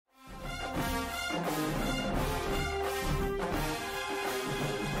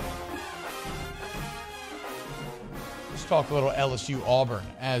talk a little LSU Auburn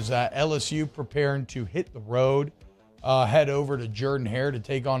as LSU preparing to hit the road, head over to Jordan-Hare to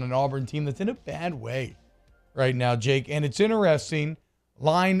take on an Auburn team that's in a bad way right now, Jake. And it's interesting.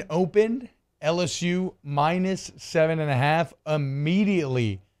 Line opened, LSU minus 7.5,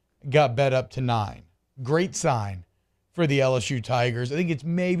 immediately got bet up to 9. Great sign for the LSU Tigers. I think it's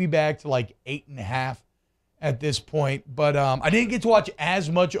maybe back to like 8.5 at this point. But I didn't get to watch as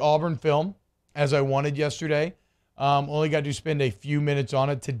much Auburn film as I wanted yesterday. Only got to spend a few minutes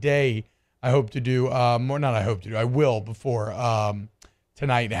on it. Today, I hope to do more. Not I hope to do. I will before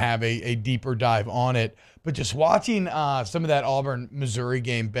tonight have a deeper dive on it. But just watching some of that Auburn-Missouri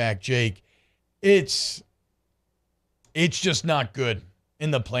game back, Jake, it's just not good in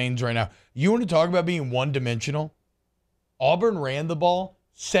the Plains right now. You want to talk about being one-dimensional? Auburn ran the ball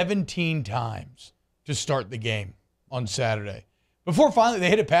 17 times to start the game on Saturday. Before finally they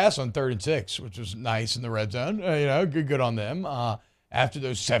hit a pass on 3rd and 6, which was nice in the red zone. Good on them after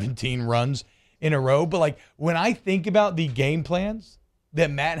those 17 runs in a row. But, like, when I think about the game plans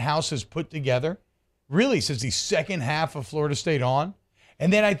that Matt House has put together, really since the second half of Florida State on,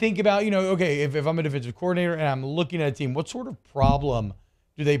 and then I think about, okay, if I'm a defensive coordinator and I'm looking at a team, what sort of problem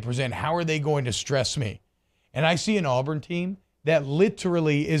do they present? How are they going to stress me? And I see an Auburn team that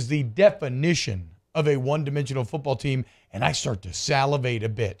literally is the definition of a one-dimensional football team, and I start to salivate a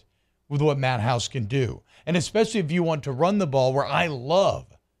bit with what Matt House can do. And especially if you want to run the ball, where I love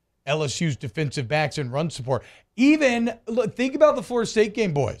LSU's defensive backs and run support. Even, look, think about the Florida State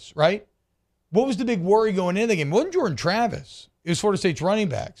game, boys, right? What was the big worry going into the game? It wasn't Jordan Travis. It was Florida State's running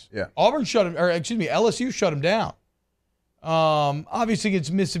backs. Yeah. LSU shut him down. Obviously,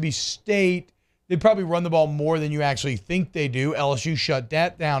 against Mississippi State, they probably run the ball more than you actually think they do. LSU shut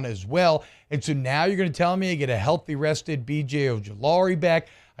that down as well. And so now you're going to tell me I get a healthy, rested B.J. Ojulari back.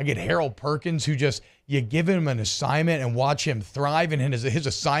 I get Harold Perkins, who just, you give him an assignment and watch him thrive. And his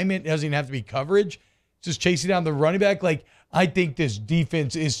assignment doesn't even have to be coverage. It's just chasing down the running back. Like, I think this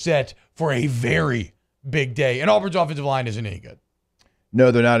defense is set for a very big day. And Auburn's offensive line isn't any good.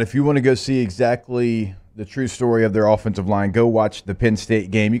 No, they're not. If you want to go see exactly the true story of their offensive line, go watch the Penn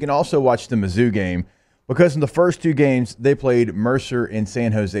State game. You can also watch the Mizzou game, because in the first two games, they played Mercer and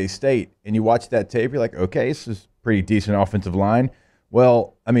San Jose State. And you watch that tape, you're like, okay, this is pretty decent offensive line.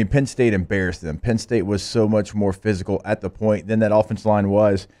 Well, I mean, Penn State embarrassed them. Penn State was so much more physical at the point than that offensive line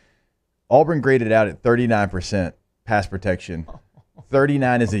was. Auburn graded out at 39% pass protection.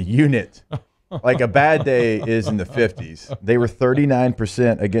 39 is a unit. Like, a bad day is in the 50s. They were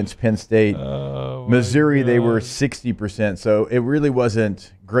 39% against Penn State. Missouri, they were 60%. So it really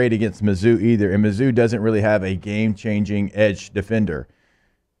wasn't great against Mizzou either. And Mizzou doesn't really have a game-changing edge defender.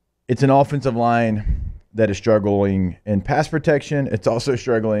 It's an offensive line that is struggling in pass protection. It's also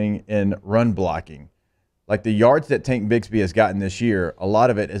struggling in run blocking. Like, the yards that Tank Bigsby has gotten this year, a lot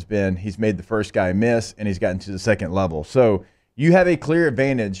of it has been he's made the first guy miss and he's gotten to the second level. So you have a clear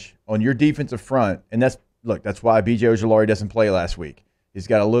advantage on your defensive front, and that's why B.J. Ojulari doesn't play last week. He's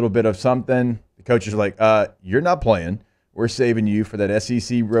got a little bit of something. The coaches are like, you're not playing. We're saving you for that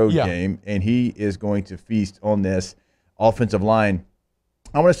SEC road game, and he is going to feast on this offensive line.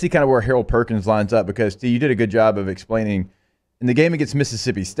 I want to see kind of where Harold Perkins lines up, because, Steve, you did a good job of explaining in the game against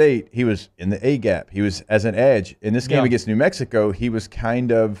Mississippi State, he was in the A-gap. He was as an edge. In this game against New Mexico, he was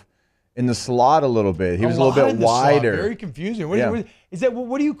kind of in the slot a little bit. He was a little bit wider. Very confusing.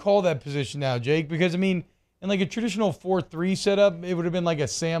 What do you call that position now, Jake? Because, I mean, in like a traditional 4-3 setup, it would have been like a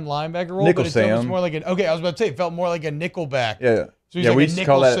Sam linebacker role. Nickel but it Sam. Was more like I was about to say, it felt more like a nickel back. Yeah. So he's like we a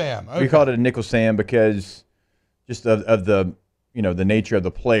nickel Sam. We called it a nickel Sam because just of the the nature of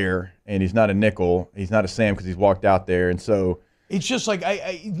the player, and he's not a nickel. He's not a Sam because he's walked out there. And so it's just like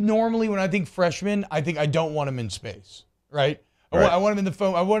I normally when I think freshman, I think I don't want him in space, right? I want him in the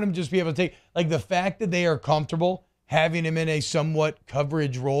phone. I want him to just be able to take, like, the fact that they are comfortable having him in a somewhat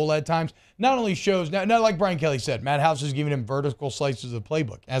coverage role at times not only shows, not like Brian Kelly said, Matt House is giving him vertical slices of the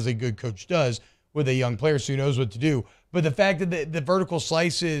playbook, as a good coach does with a young player so he knows what to do. But the fact that the vertical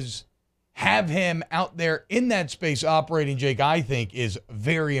slices have him out there in that space operating, Jake, I think is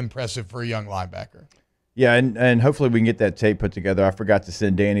very impressive for a young linebacker. Yeah, and hopefully we can get that tape put together. I forgot to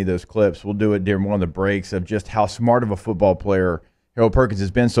send Danny those clips. We'll do it during one of the breaks of just how smart of a football player Harold Perkins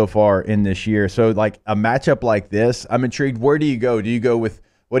has been so far in this year. So, like, a matchup like this, I'm intrigued. Where do you go? Do you go with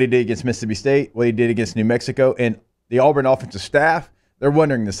what he did against Mississippi State, what he did against New Mexico? And the Auburn offensive staff, they're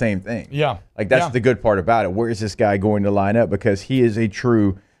wondering the same thing. Yeah. Like, that's the good part about it. Where is this guy going to line up? Because he is a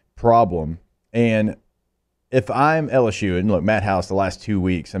true problem. And if I'm LSU, and look, Matt House the last 2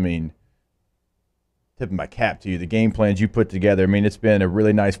 weeks, I mean, tipping my cap to you. The game plans you put together, I mean, it's been a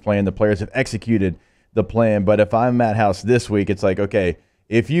really nice plan. The players have executed. the plan. But if I'm Matt House this week, it's like, okay,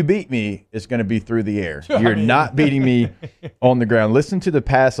 if you beat me, it's going to be through the air. You're not beating me on the ground. Listen to the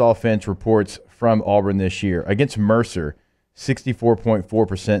pass offense reports from Auburn this year. Against Mercer,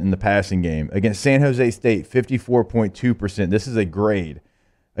 64.4% in the passing game. Against San Jose State, 54.2%. This is a grade.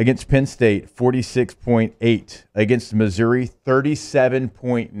 Against Penn State, 46.8. Against Missouri,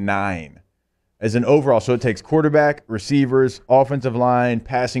 37.9. As an overall, so it takes quarterback, receivers, offensive line,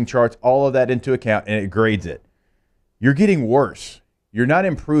 passing charts, all of that into account, and it grades it. You're getting worse. You're not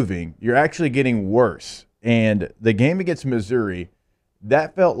improving. You're actually getting worse. And the game against Missouri,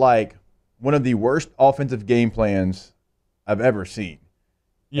 that felt like one of the worst offensive game plans I've ever seen.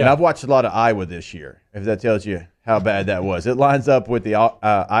 Yeah. And I've watched a lot of Iowa this year, if that tells you how bad that was. It lines up with the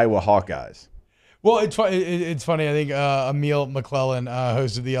Iowa Hawkeyes. Well, it's funny. I think Emil McClellan,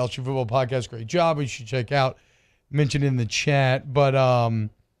 host of the LSU Football Podcast, great job. We should check out, mentioned in the chat. But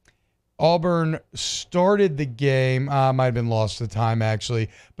Auburn started the game. Might have been lost to time, actually.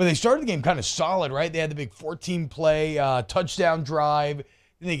 But they started the game kind of solid, right? They had the big 14-play touchdown drive.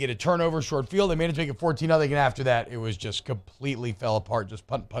 Then they get a turnover, short field. They managed to make it 14-0. And after that, it was just completely fell apart. Just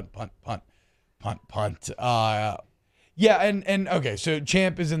punt. Yeah, and okay, so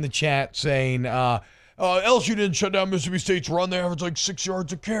Champ is in the chat saying LSU didn't shut down Mississippi State's run. They averaged like 6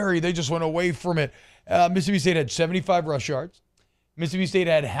 yards a carry. They just went away from it. Mississippi State had 75 rush yards. Mississippi State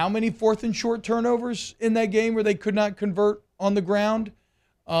had how many fourth and short turnovers in that game where they could not convert on the ground?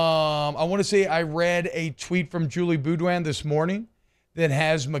 I want to say I read a tweet from Julie Boudouin this morning that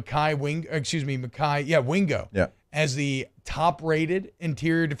has Wingo as the top-rated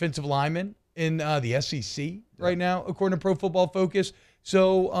interior defensive lineman in the SEC right now, according to Pro Football Focus.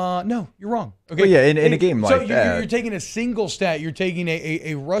 So, no, you're wrong. Okay. Well, yeah, in a game like that. So you're taking a single stat. You're taking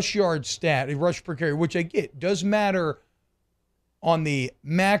a rush yard stat, a rush per carry, which I get does matter on the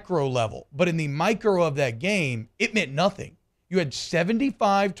macro level. But in the micro of that game, it meant nothing. You had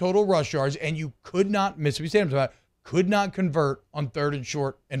 75 total rush yards, and you could not, Mississippi State, could not convert on third and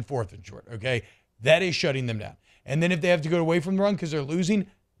short and fourth and short, okay? That is shutting them down. And then if they have to go away from the run because they're losing,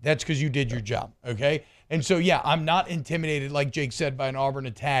 that's because you did your job, okay? And so, yeah, I'm not intimidated, like Jake said, by an Auburn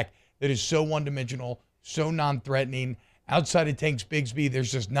attack that is so one-dimensional, so non-threatening. Outside of Tanks Bigsby,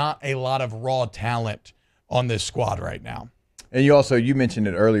 there's just not a lot of raw talent on this squad right now. And you mentioned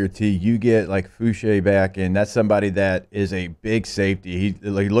it earlier, T. You get like Fouché back, and that's somebody that is a big safety. He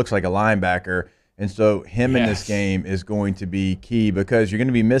looks like a linebacker. And so him in this game is going to be key because you're going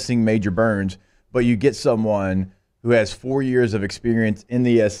to be missing Major Burns, but you get someone who has 4 years of experience in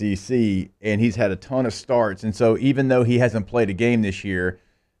the SEC, and he's had a ton of starts. And so even though he hasn't played a game this year,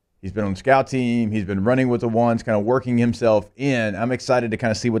 he's been on the scout team, he's been running with the ones, kind of working himself in. I'm excited to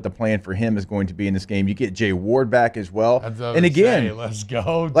kind of see what the plan for him is going to be in this game. You get Jay Ward back as well. And again, let's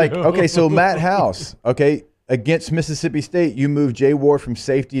go, dude. Like, okay, so Matt House, okay, against Mississippi State, you move Jay Ward from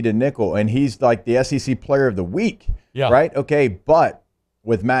safety to nickel, and he's like the SEC Player of the Week, right? Okay, but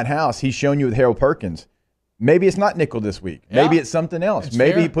with Matt House, he's shown you with Harold Perkins. Maybe it's not nickel this week. Yeah. Maybe it's something else. It's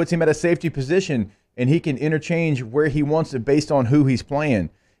Maybe fair. He puts him at a safety position, and he can interchange where he wants it based on who he's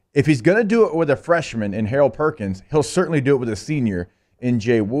playing. If he's going to do it with a freshman in Harold Perkins, he'll certainly do it with a senior in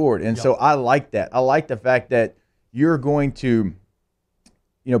Jay Ward. And so I like that. I like the fact that you're going to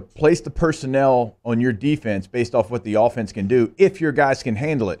place the personnel on your defense based off what the offense can do if your guys can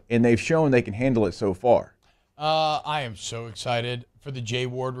handle it. And they've shown they can handle it so far. I am so excited for the Jay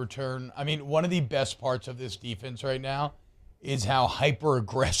Ward return. I mean, one of the best parts of this defense right now is how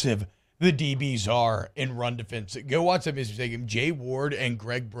hyper-aggressive the DBs are in run defense. Go watch that Mississippi State game. Jay Ward and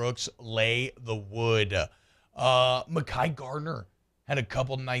Greg Brooks lay the wood. Mekhi Gardner had a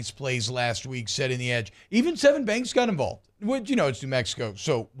couple nice plays last week setting the edge. Even Sevyn Banks got involved, which, it's New Mexico,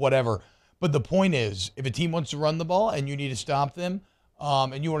 so whatever. But the point is, if a team wants to run the ball and you need to stop them,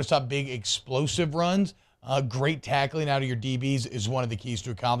 and you want to stop big explosive runs, great tackling out of your DBs is one of the keys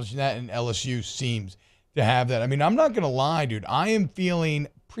to accomplishing that, and LSU seems to have that. I mean, I'm not going to lie, dude. I am feeling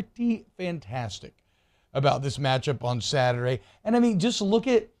pretty fantastic about this matchup on Saturday. And, I mean, just look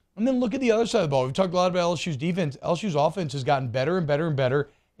at the other side of the ball. We've talked a lot about LSU's defense. LSU's offense has gotten better and better and better.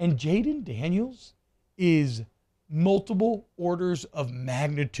 And Jaden Daniels is multiple orders of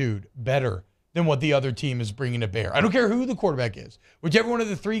magnitude better than what the other team is bringing to bear. I don't care who the quarterback is. Whichever one of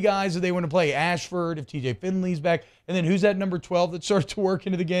the three guys that they want to play, Ashford, if TJ Finley's back, and then who's that number 12 that starts to work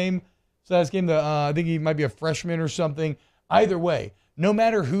into the game? So last game, I think he might be a freshman or something. Either way, no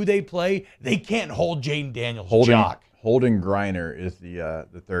matter who they play, they can't hold Jaden Daniels' jock. Holden Griner is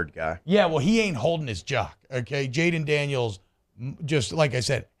the third guy. Yeah, well, he ain't holding his jock, okay? Jaden Daniels, just like I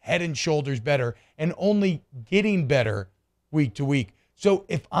said, head and shoulders better and only getting better week to week. So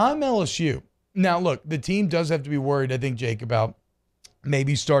if I'm LSU, Now, look, the team does have to be worried, I think, Jake, about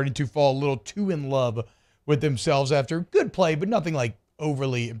maybe starting to fall a little too in love with themselves after good play, but nothing like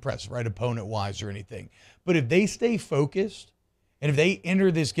overly impressive, right, opponent-wise or anything. But if they stay focused and if they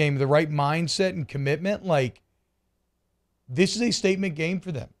enter this game with the right mindset and commitment, like, this is a statement game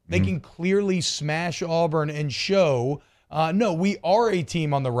for them. They can clearly smash Auburn and show, no, we are a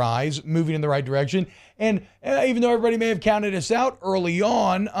team on the rise, moving in the right direction. And even though everybody may have counted us out early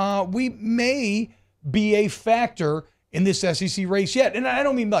on, we may be a factor in this SEC race yet. And I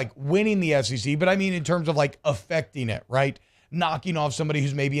don't mean like winning the SEC, but I mean in terms of like affecting it, right? Knocking off somebody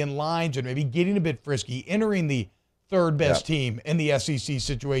who's maybe in lines or maybe getting a bit frisky, entering the third best team in the SEC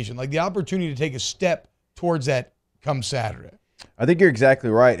situation. Like the opportunity to take a step towards that come Saturday. I think you're exactly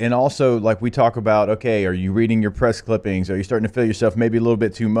right. And also, like we talk about, okay, are you reading your press clippings? Are you starting to feel yourself maybe a little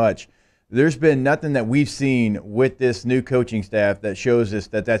bit too much? There's been nothing that we've seen with this new coaching staff that shows us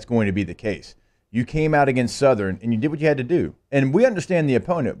that that's going to be the case. You came out against Southern, and you did what you had to do. And we understand the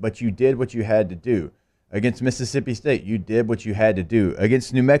opponent, but you did what you had to do. Against Mississippi State, you did what you had to do.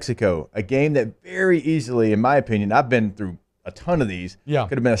 Against New Mexico, a game that very easily, in my opinion, I've been through a ton of these,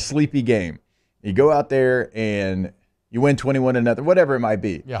 could have been a sleepy game. You go out there and you win 21-0, whatever it might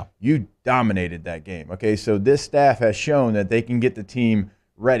be. Yeah. You dominated that game. Okay, so this staff has shown that they can get the team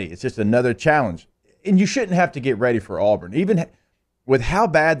ready. It's just another challenge. And you shouldn't have to get ready for Auburn. Even with how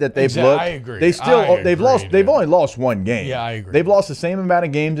bad that they've looked, I agree. They've only lost one game. Yeah, I agree. They've lost the same amount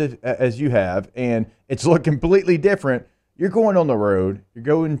of games as you have, and it's looked completely different. You're going on the road. You're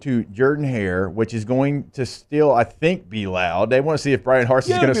going to Jordan-Hare, which is going to still, I think, be loud. They want to see if Brian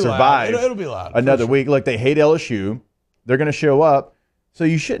Harson's going to survive it'll be loud, another week. Look, they hate LSU. They're going to show up. So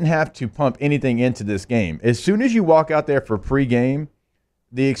you shouldn't have to pump anything into this game. As soon as you walk out there for pregame,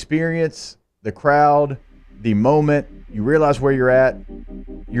 the experience, the crowd, the moment, you realize where you're at,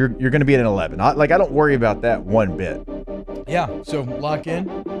 you're going to be at an 11. I don't worry about that one bit. Yeah, so lock in,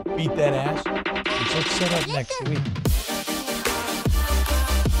 beat that ass, and let's set up next week.